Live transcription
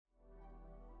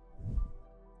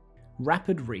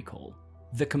Rapid Recall,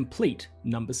 the complete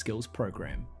number skills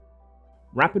program.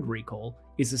 Rapid Recall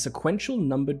is a sequential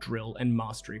number drill and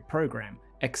mastery program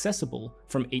accessible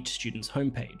from each student's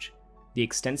homepage. The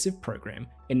extensive program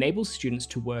enables students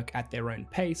to work at their own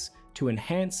pace to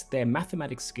enhance their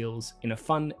mathematics skills in a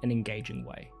fun and engaging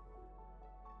way.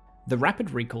 The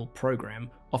Rapid Recall program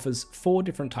offers 4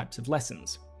 different types of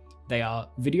lessons. They are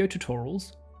video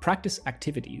tutorials, practice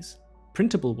activities,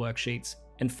 printable worksheets,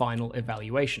 and final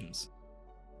evaluations.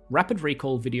 Rapid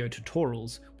Recall video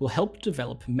tutorials will help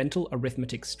develop mental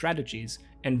arithmetic strategies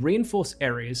and reinforce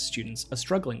areas students are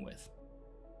struggling with.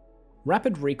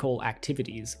 Rapid Recall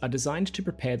activities are designed to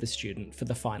prepare the student for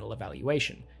the final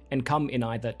evaluation and come in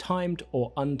either timed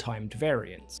or untimed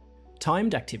variants.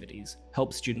 Timed activities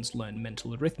help students learn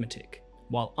mental arithmetic,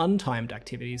 while untimed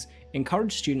activities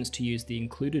encourage students to use the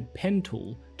included pen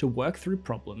tool to work through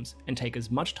problems and take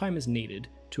as much time as needed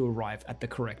to arrive at the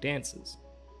correct answers.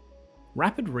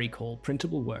 Rapid Recall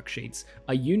printable worksheets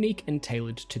are unique and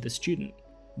tailored to the student.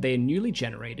 They are newly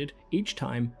generated each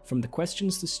time from the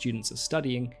questions the students are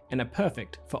studying and are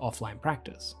perfect for offline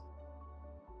practice.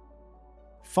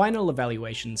 Final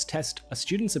evaluations test a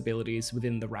student's abilities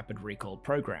within the Rapid Recall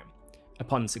program.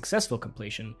 Upon successful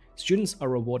completion, students are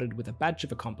rewarded with a badge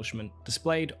of accomplishment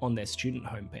displayed on their student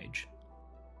homepage.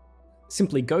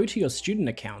 Simply go to your student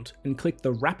account and click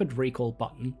the Rapid Recall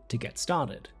button to get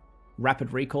started.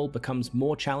 Rapid Recall becomes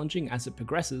more challenging as it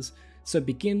progresses, so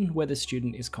begin where the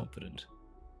student is confident.